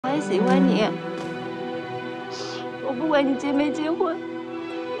我也喜欢你，我不管你结没结婚，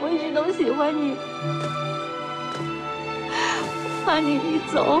我一直都喜欢你。我怕你一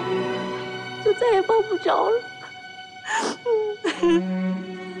走，就再也抱不着了。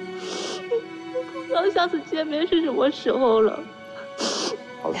不知道下次见面是什么时候了。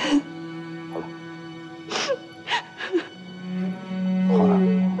好了，好了，好了，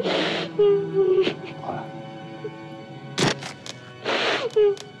好了。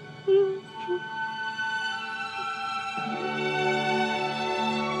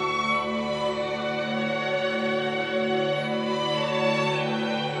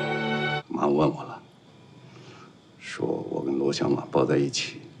妈问我了，说我跟罗小马抱在一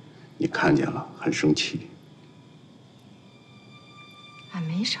起，你看见了，很生气。俺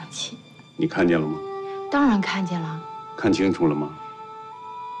没生气。你看见了吗？当然看见了。看清楚了吗？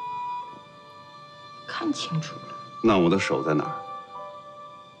看清楚了。那我的手在哪儿？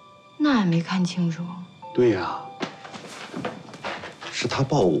那还没看清楚。对呀，是他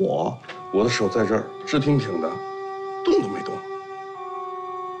抱我，我的手在这儿，直挺挺的，动都没动。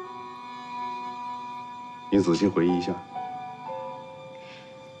你仔细回忆一下。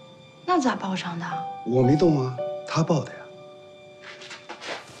那咋抱上的？我没动啊，他抱的呀。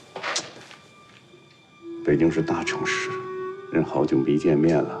北京是大城市，人好久没见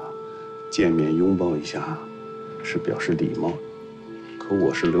面了，见面拥抱一下，是表示礼貌。可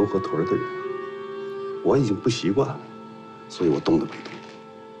我是刘河屯的人，我已经不习惯了，所以我动都没动。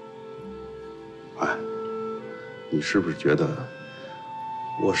哎，你是不是觉得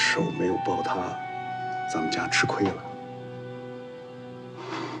我手没有抱他，咱们家吃亏了？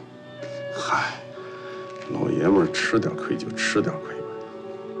嗨，老爷们儿吃点亏就吃点亏吧。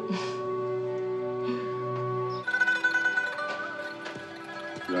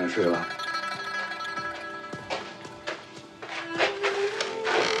愿意睡了？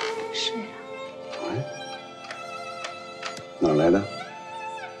睡了。哎，哪儿来的？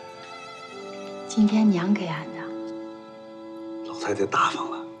今天娘给俺的。老太太大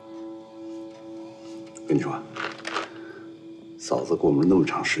方了。跟你说，嫂子过门那么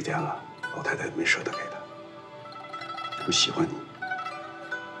长时间了，老太太没舍得给她。我喜欢你。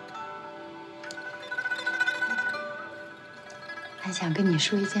俺想跟你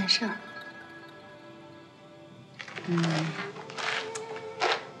说一件事儿。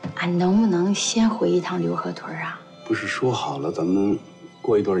俺能不能先回一趟刘河屯啊？不是说好了咱们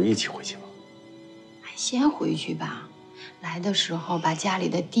过一段一起回去吗？俺先回去吧。来的时候把家里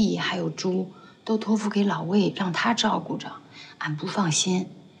的地还有猪都托付给老魏，让他照顾着。俺不放心，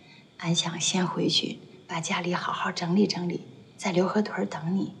俺想先回去，把家里好好整理整理，在刘河屯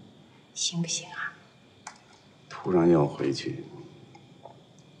等你，行不行啊？突然要回去，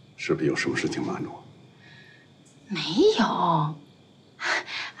是不是有什么事情瞒着我？没有，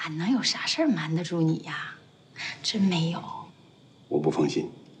俺能有啥事儿瞒得住你呀？真没有。我不放心。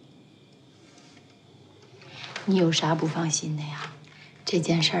你有啥不放心的呀？这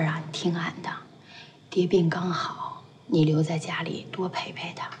件事儿啊，听俺的。爹病刚好，你留在家里多陪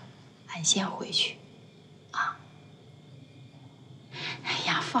陪他。俺先回去，啊。哎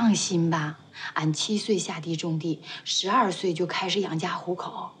呀，放心吧，俺7岁下地种地，12岁就开始养家糊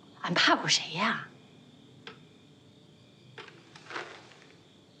口，俺怕过谁呀？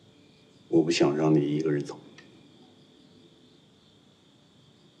我不想让你一个人走。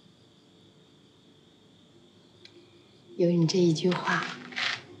有你这一句话，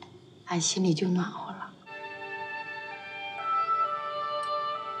俺心里就暖和了。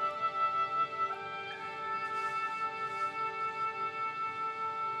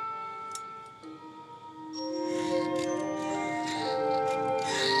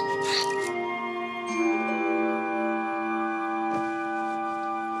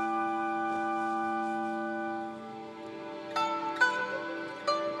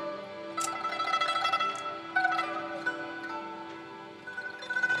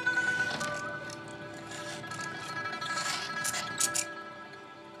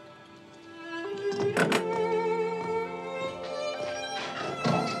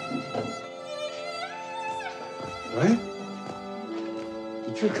喂，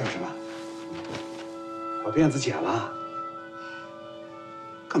你这干什么？把辫子剪了？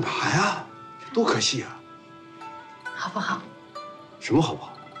干嘛呀？多可惜啊！好不好？什么好不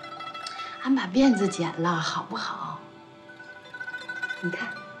好？俺把辫子剪了，好不好？你看，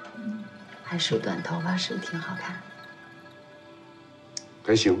俺梳短头发是不是挺好看？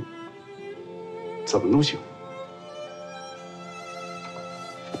还行，怎么都行。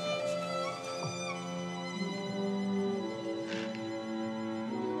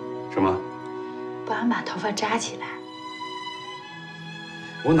什么？不，俺把头发扎起来。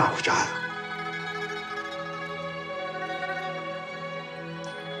我哪会炸呀？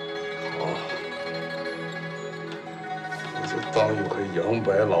好，我就当一回杨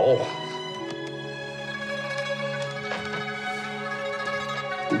白劳。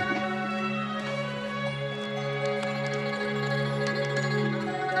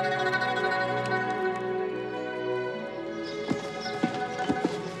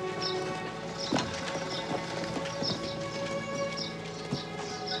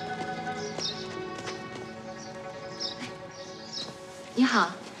你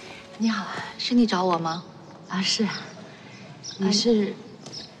好，你好，是你找我吗？啊，是。你是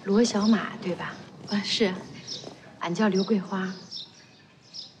罗小马对吧？是。俺叫刘桂花。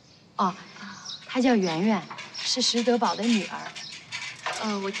哦，她叫圆圆，是石德宝的女儿。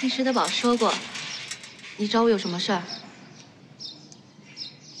我听石德宝说过。你找我有什么事儿？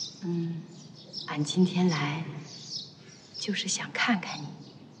俺今天来，就是想看看你，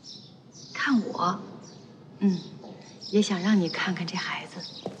看我。也想让你看看这孩子。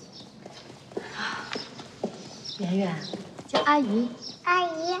圆圆，叫阿姨。阿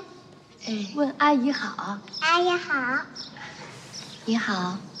姨，哎，问阿姨好。阿姨好。你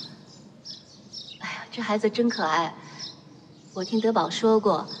好。哎呀，这孩子真可爱。我听德宝说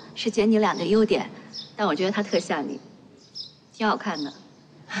过，是捡你俩的优点，但我觉得他特像你，挺好看的。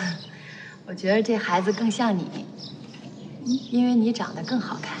我觉得这孩子更像你，因为你长得更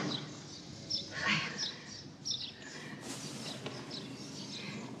好看。哎呀，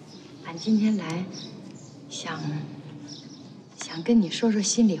俺今天来，想跟你说说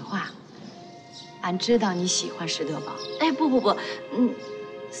心里话。俺知道你喜欢石德宝。哎，不，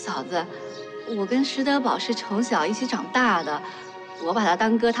嫂子，我跟石德宝是从小一起长大的，我把他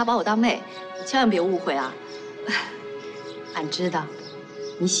当哥，他把我当妹，你千万别误会啊。俺知道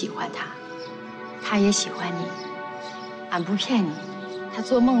你喜欢他，他也喜欢你。俺不骗你，他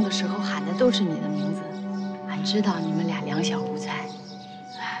做梦的时候喊的都是你的名字。俺知道你们俩两小无猜，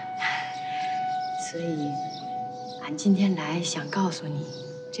所以俺今天来想告诉你，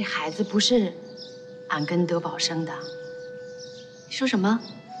这孩子不是俺跟德宝生的。你说什么？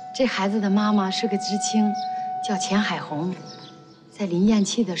这孩子的妈妈是个知青，叫钱海红，在临咽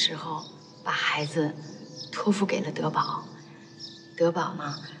气的时候把孩子托付给了德宝。德宝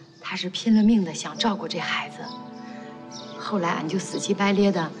呢，他是拼了命的想照顾这孩子。后来俺就死乞白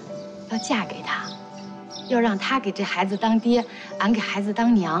咧的要嫁给他，要让他给这孩子当爹，俺给孩子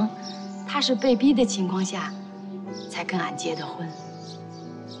当娘。他是被逼的情况下才跟俺结的婚。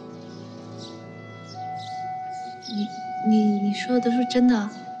你说的都是真的？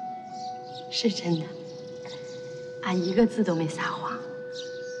是真的，俺一个字都没撒谎。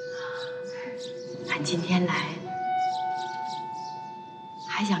俺今天来，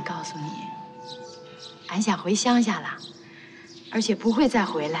还想告诉你，俺想回乡下了，而且不会再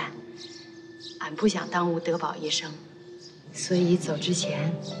回来。俺不想耽误德宝一生，所以走之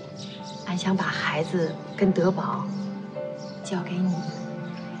前，俺想把孩子跟德宝交给你，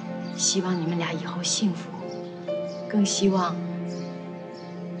希望你们俩以后幸福，更希望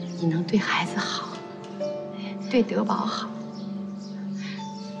你能对孩子好，对德宝好。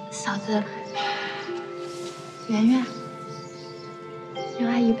嫂子，圆圆，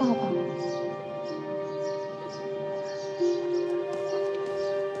让阿姨抱抱。